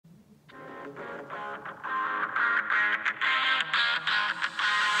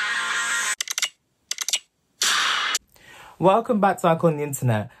Welcome back to Icon on the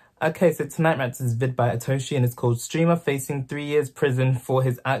Internet. Okay, so tonight reacts this vid by Atoshi and it's called Streamer Facing 3 Years Prison for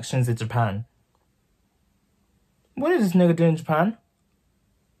His Actions in Japan. What did this nigga do in Japan?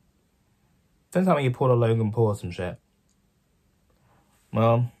 Don't tell me you pulled a Logan Paul or some shit.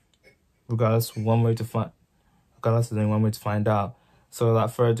 Well, regardless, there's only one way to find out. So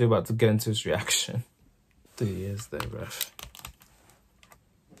without further ado, about to get into his reaction. 3 years there, bruv.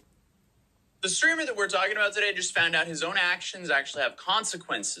 The streamer that we're talking about today just found out his own actions actually have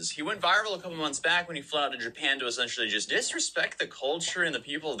consequences. He went viral a couple months back when he flew out to Japan to essentially just disrespect the culture and the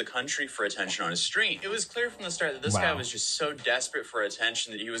people of the country for attention on his stream. It was clear from the start that this guy was just so desperate for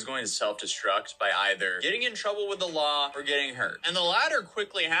attention that he was going to self-destruct by either getting in trouble with the law or getting hurt. And the latter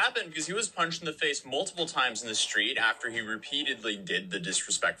quickly happened because he was punched in the face multiple times in the street after he repeatedly did the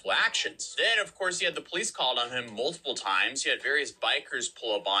disrespectful actions. Then, of course, he had the police called on him multiple times. He had various bikers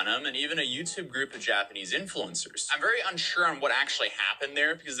pull up on him and even a YouTube group of Japanese influencers. I'm very unsure on what actually happened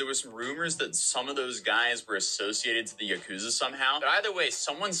there because there were some rumors that some of those guys were associated to the Yakuza somehow. But either way,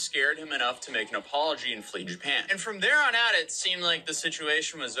 someone scared him enough to make an apology and flee Japan. And from there on out, it seemed like the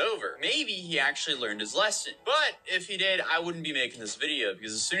situation was over. Maybe he actually learned his lesson. But if he did, I wouldn't be making this video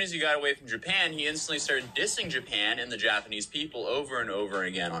because as soon as he got away from Japan, he instantly started dissing Japan and the Japanese people over and over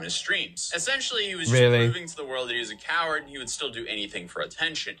again on his streams. Essentially, he was just proving to the world that he was a coward and he would still do anything for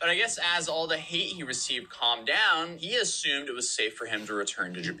attention. But I guess as all the hate he received calmed down, he assumed it was safe for him to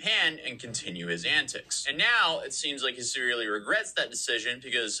return to Japan and continue his antics. And now it seems like he severely regrets that decision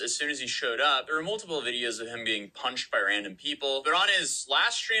because as soon as he showed up, there were multiple videos of him being punched by random people. But on his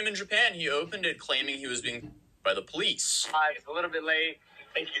last stream in Japan, he opened it claiming he was being by the police. It's a little bit late.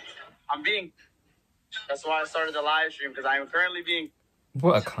 Thank you. That's why I started the live stream because I am currently being.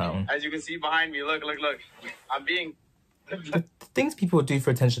 What a clown. As you can see behind me, look. I'm being. The things people do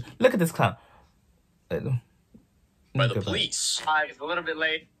for attention. Look at this clown. By the police. It's a little bit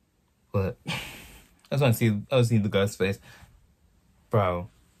late. But I just want to see the guy's face. Bro.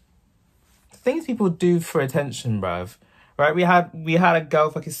 The things people do for attention, bruv. Right? We had a girl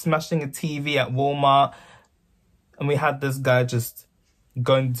fucking smashing a TV at Walmart. And we had this guy just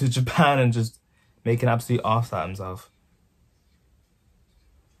going to Japan and just making an absolute arse out of himself.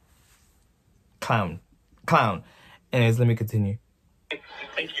 Clown. Anyways, let me continue.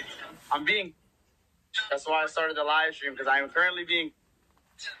 Thank you. That's why I started the live stream because I am currently being.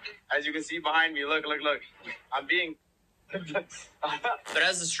 As you can see behind me, look. I'm being. But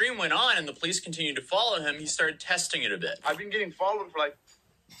as the stream went on and the police continued to follow him, he started testing it a bit. I've been getting followed for like.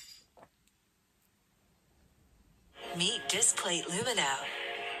 Meet Displate Lumino,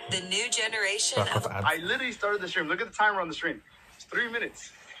 the new generation of. I literally started the stream. Look at the timer on the stream. It's 3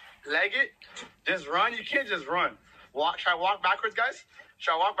 minutes. Leg it. Just run. You can't just run. Should I walk backwards, guys?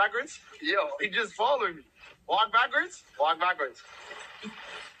 Should I walk backwards? Yo, he just followed me. Walk backwards. Look,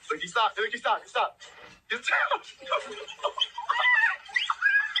 he stopped. He stopped.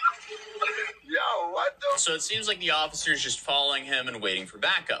 Yo, what the? So it seems like the officer's just following him and waiting for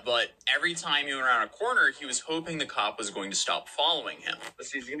backup. But every time he went around a corner, he was hoping the cop was going to stop following him. Let's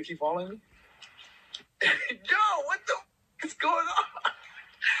see, is he gonna keep following me? Yo, what the is going on?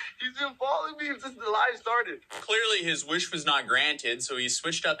 He's been following me since the live started. Clearly, his wish was not granted, so he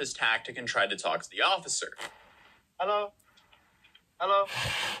switched up his tactic and tried to talk to the officer. Hello?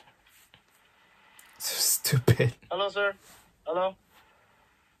 So stupid. Hello, sir? Hello?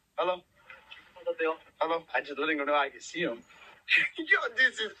 I just letting him know I can see him. Yo,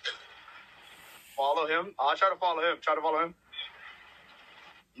 this is... Follow him. I'll try to follow him.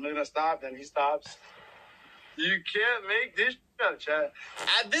 I'm gonna stop, then he stops. You can't make this up, chat.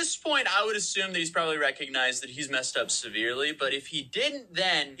 At this point, I would assume that he's probably recognized that he's messed up severely, but if he didn't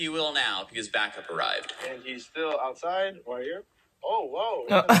then, he will now because backup arrived. And he's still outside right here. Oh, whoa.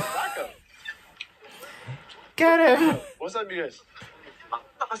 Backup. Get him. What's up, you guys?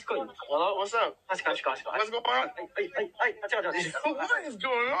 Hello, what's up? What's going on? What is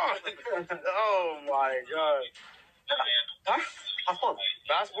going on? Oh my god. Huh?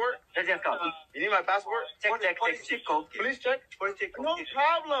 Passport? You need my passport? Check. Please check. No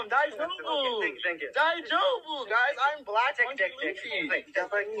problem. Daijobu. Thank you. Daijobu, guys. I'm black. Check.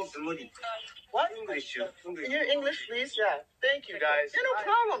 What? English, please. Yeah. Thank you, guys. Yeah, no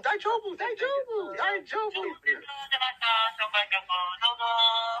problem. Daijobu.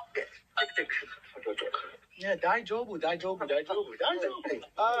 Yeah, Daijobu.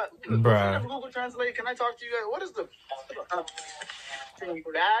 Bruh. Google Translate. Can I talk to you guys? What is the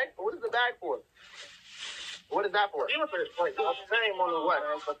bag? What is the bag for? What is that for? What?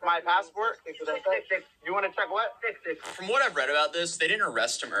 My passport? You want to check what? From what I've read about this, they didn't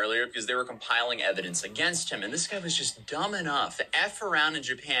arrest him earlier because they were compiling evidence against him, and this guy was just dumb enough to F around in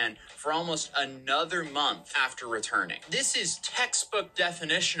Japan for almost another month after returning. This is textbook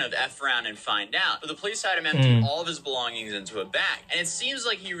definition of F around and find out, but the police had him empty all of his belongings into a bag, and it seems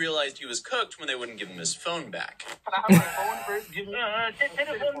like he realized he was cooked when they wouldn't give him his phone back. Can I have my phone first? Give me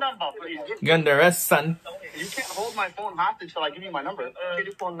telephone number, please. You're under arrest, son. You can't hold my phone hostage till I give you my number.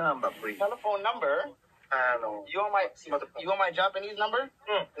 Telephone number, please. Telephone number? You want my Japanese number?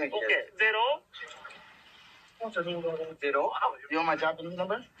 Okay. Zero. You want my Japanese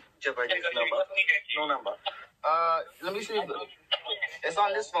number? Japanese number. No number. Let me see. It's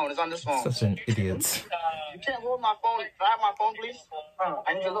on this phone. It's on this phone. Such an idiot. You can't hold my phone. Can I have my phone, please?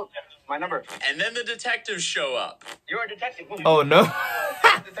 I need to look. My number. And then the detectives show up. You're a detective. Oh no.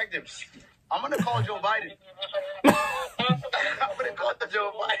 Detectives. I'm gonna call Joe Biden. I'm gonna call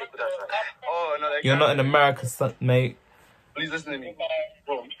Joe Biden. Oh no, You're not in America, son, mate. Please listen to me.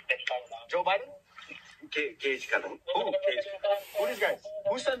 Joe Biden? Cage. Who? Cage. Who these guys?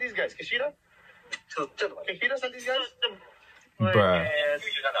 Who sent these guys? Kishida? Kishida sent these guys? Bruh.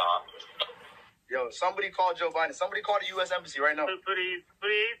 Yo, somebody call Joe Biden. Somebody call the U.S. Embassy right now. Please,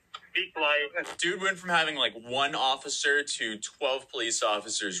 be quiet. Dude went from having like one officer to 12 police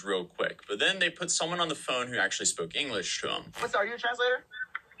officers real quick. But then they put someone on the phone who actually spoke English to him. What's are you a translator?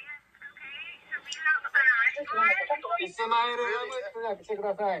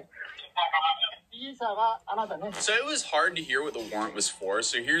 So it was hard to hear what the warrant was for,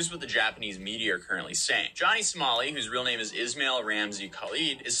 so here's what the Japanese media are currently saying. Johnny Somali, whose real name is Ismail Ramzi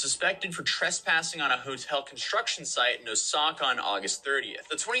Khalid, is suspected for trespassing on a hotel construction site in Osaka on August 30th.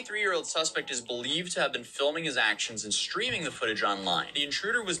 The 23-year-old suspect is believed to have been filming his actions and streaming the footage online. The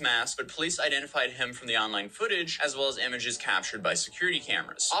intruder was masked, but police identified him from the online footage, as well as images captured by security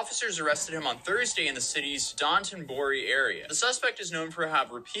cameras. Officers arrested him on Thursday in the city's Dotonbori area. The suspect is known for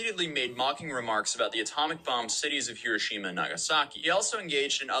having repeatedly made mocking remarks about the atomic bomb cities of Hiroshima and Nagasaki. He also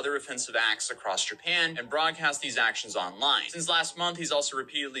engaged in other offensive acts across Japan and broadcast these actions online. Since last month, he's also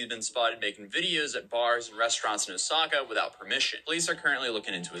repeatedly been spotted making videos at bars and restaurants in Osaka without permission. Police are currently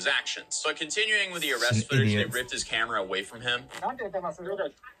looking into his actions. But continuing with the arrest footage, they ripped his camera away from him.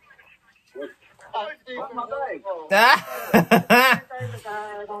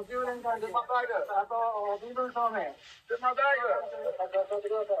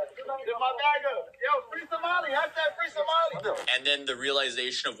 And then the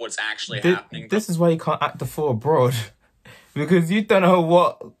realization of what's actually happening. This is why you can't act the fool abroad. Because you don't know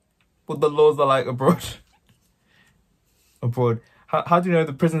what the laws are like abroad. How do you know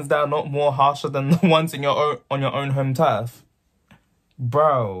the prisons there are not more harsher than the ones on your own home turf?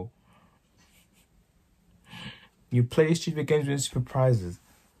 Bro. You play stupid games with stupid prizes.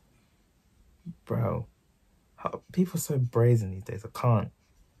 Bro. People are so brazen these days. I can't.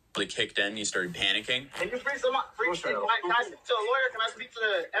 They kicked in, he started panicking. Can you free some? Can I speak to a lawyer? Can I speak to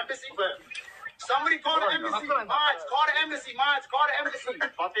the embassy? But somebody call the embassy. Mods, call the embassy. Mods, call the embassy.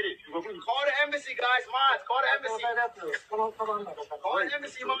 Call the embassy, guys. Mods, call the embassy. Call the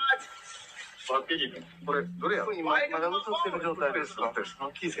embassy, mods. Call the embassy.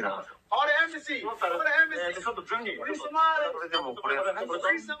 Call the embassy.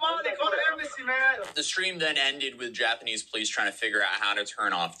 Free Somali. Call the embassy, man. The stream then ended with Japanese police trying to figure out how to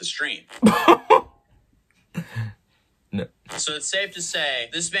turn off the stream. No. So it's safe to say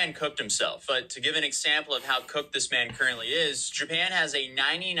this man cooked himself. But to give an example of how cooked this man currently is, Japan has a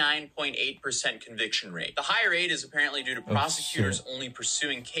 99.8% conviction rate. The high rate is apparently due to prosecutors only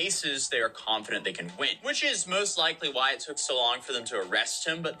pursuing cases they are confident they can win, which is most likely why it took so long for them to arrest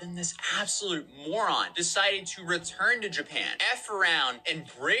him. But then this absolute moron decided to return to Japan, F around, and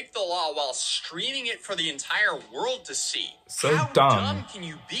break the law while streaming it for the entire world to see. So how dumb can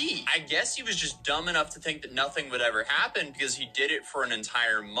you be? I guess he was just dumb enough to think that nothing would ever happen because he did it for an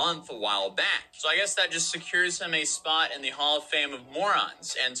entire month a while back. So I guess that just secures him a spot in the Hall of Fame of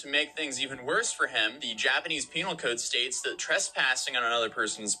morons. And to make things even worse for him, the Japanese Penal Code states that trespassing on another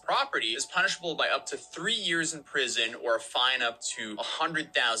person's property is punishable by up to 3 years in prison or a fine up to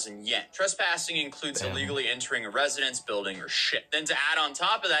 100,000 yen. Trespassing includes illegally entering a residence, building, or ship. Then to add on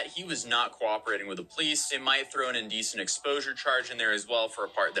top of that, he was not cooperating with the police. They might throw an indecent exposure charge in there as well for a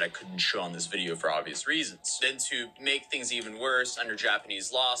part that I couldn't show on this video for obvious reasons. Then to make things even worse, under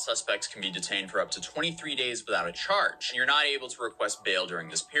Japanese law, suspects can be detained for up to 23 days without a charge, and you're not able to request bail during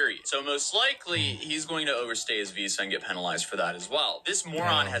this period. So most likely, he's going to overstay his visa and get penalized for that as well. This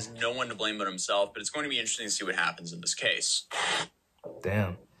moron has no one to blame but himself, but it's going to be interesting to see what happens in this case.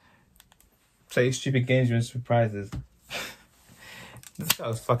 Damn. play stupid games and surprises. This guy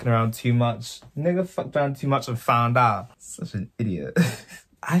was fucking around too much. Nigga fucked around too much and found out. Such an idiot.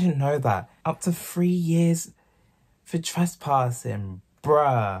 I didn't know that. Up to 3 years for trespassing.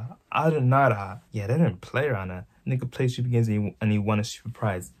 Bruh. I didn't know that. Yeah, they didn't play around there. Nigga played stupid games and he won a stupid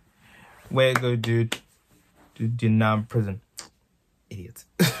prize. Way to go, dude. Dude, you're now in prison. Idiot.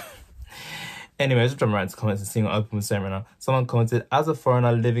 Anyway, just jumping right into comments and seeing what Open was saying right now. Someone commented, as a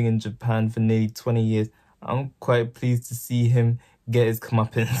foreigner living in Japan for nearly 20 years, I'm quite pleased to see him get his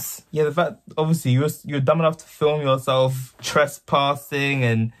comeuppance. Yeah, the fact, obviously, you're dumb enough to film yourself trespassing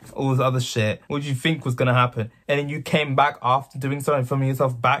and all this other shit. What did you think was gonna happen? And then you came back after doing so and filming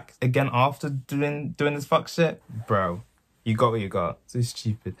yourself back again after doing this fuck shit? Bro, you got what you got. So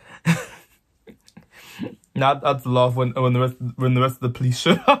stupid. Now I'd laugh when the rest of the police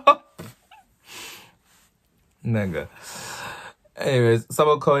showed up. Nigga. Anyways,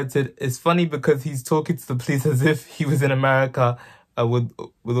 someone commented, it's funny because he's talking to the police as if he was in America with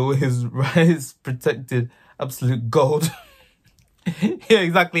all his rights protected, absolute gold. Yeah,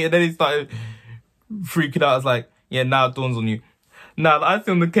 exactly. And then he started freaking out. I was like, yeah, now it dawns on you. Now the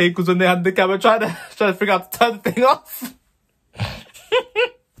icing on the cake was when they had the camera trying to figure out to turn the thing off.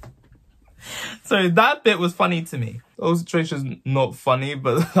 So that bit was funny to me. The whole situation's not funny,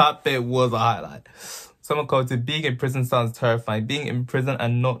 but that bit was a highlight. Someone commented, being in prison sounds terrifying. Being in prison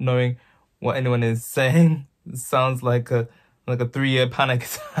and not knowing what anyone is saying sounds like a 3-year panic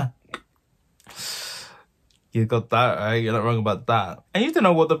attack. You got that, right? You're not wrong about that. And you don't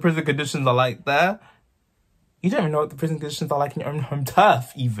know what the prison conditions are like there. You don't even know what the prison conditions are like in your own home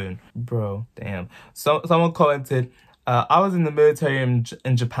turf, even. Bro, damn. So someone commented, I was in the military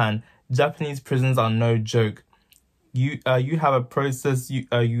in Japan. Japanese prisons are no joke. You have a process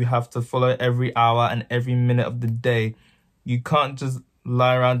you have to follow every hour and every minute of the day. You can't just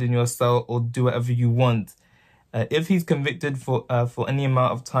lie around in your cell or do whatever you want. If he's convicted for any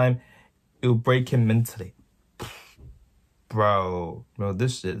amount of time, it'll break him mentally. Bro,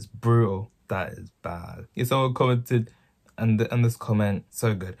 this shit is brutal. That is bad. Yeah, someone commented, and this comment,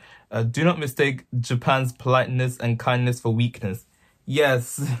 so good. Do not mistake Japan's politeness and kindness for weakness.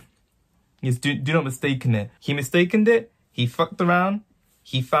 Yes. Yes, do not mistaken it. He mistaken it. He fucked around.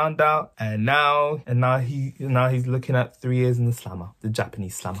 He found out, and now he's looking at 3 years in the slammer, the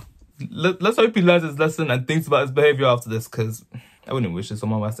Japanese slammer. Let's hope he learns his lesson and thinks about his behavior after this, because I wouldn't wish this on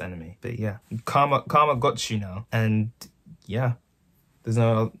my worst enemy. But yeah, karma got you now, and yeah, there's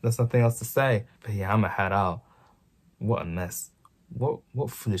nothing else to say. But yeah, I'ma head out. What a mess. What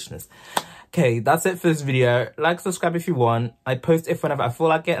foolishness. Okay, that's it for this video. Like, subscribe if you want. I post if whenever I feel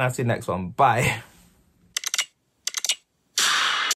like it, and I'll see you next one. Bye.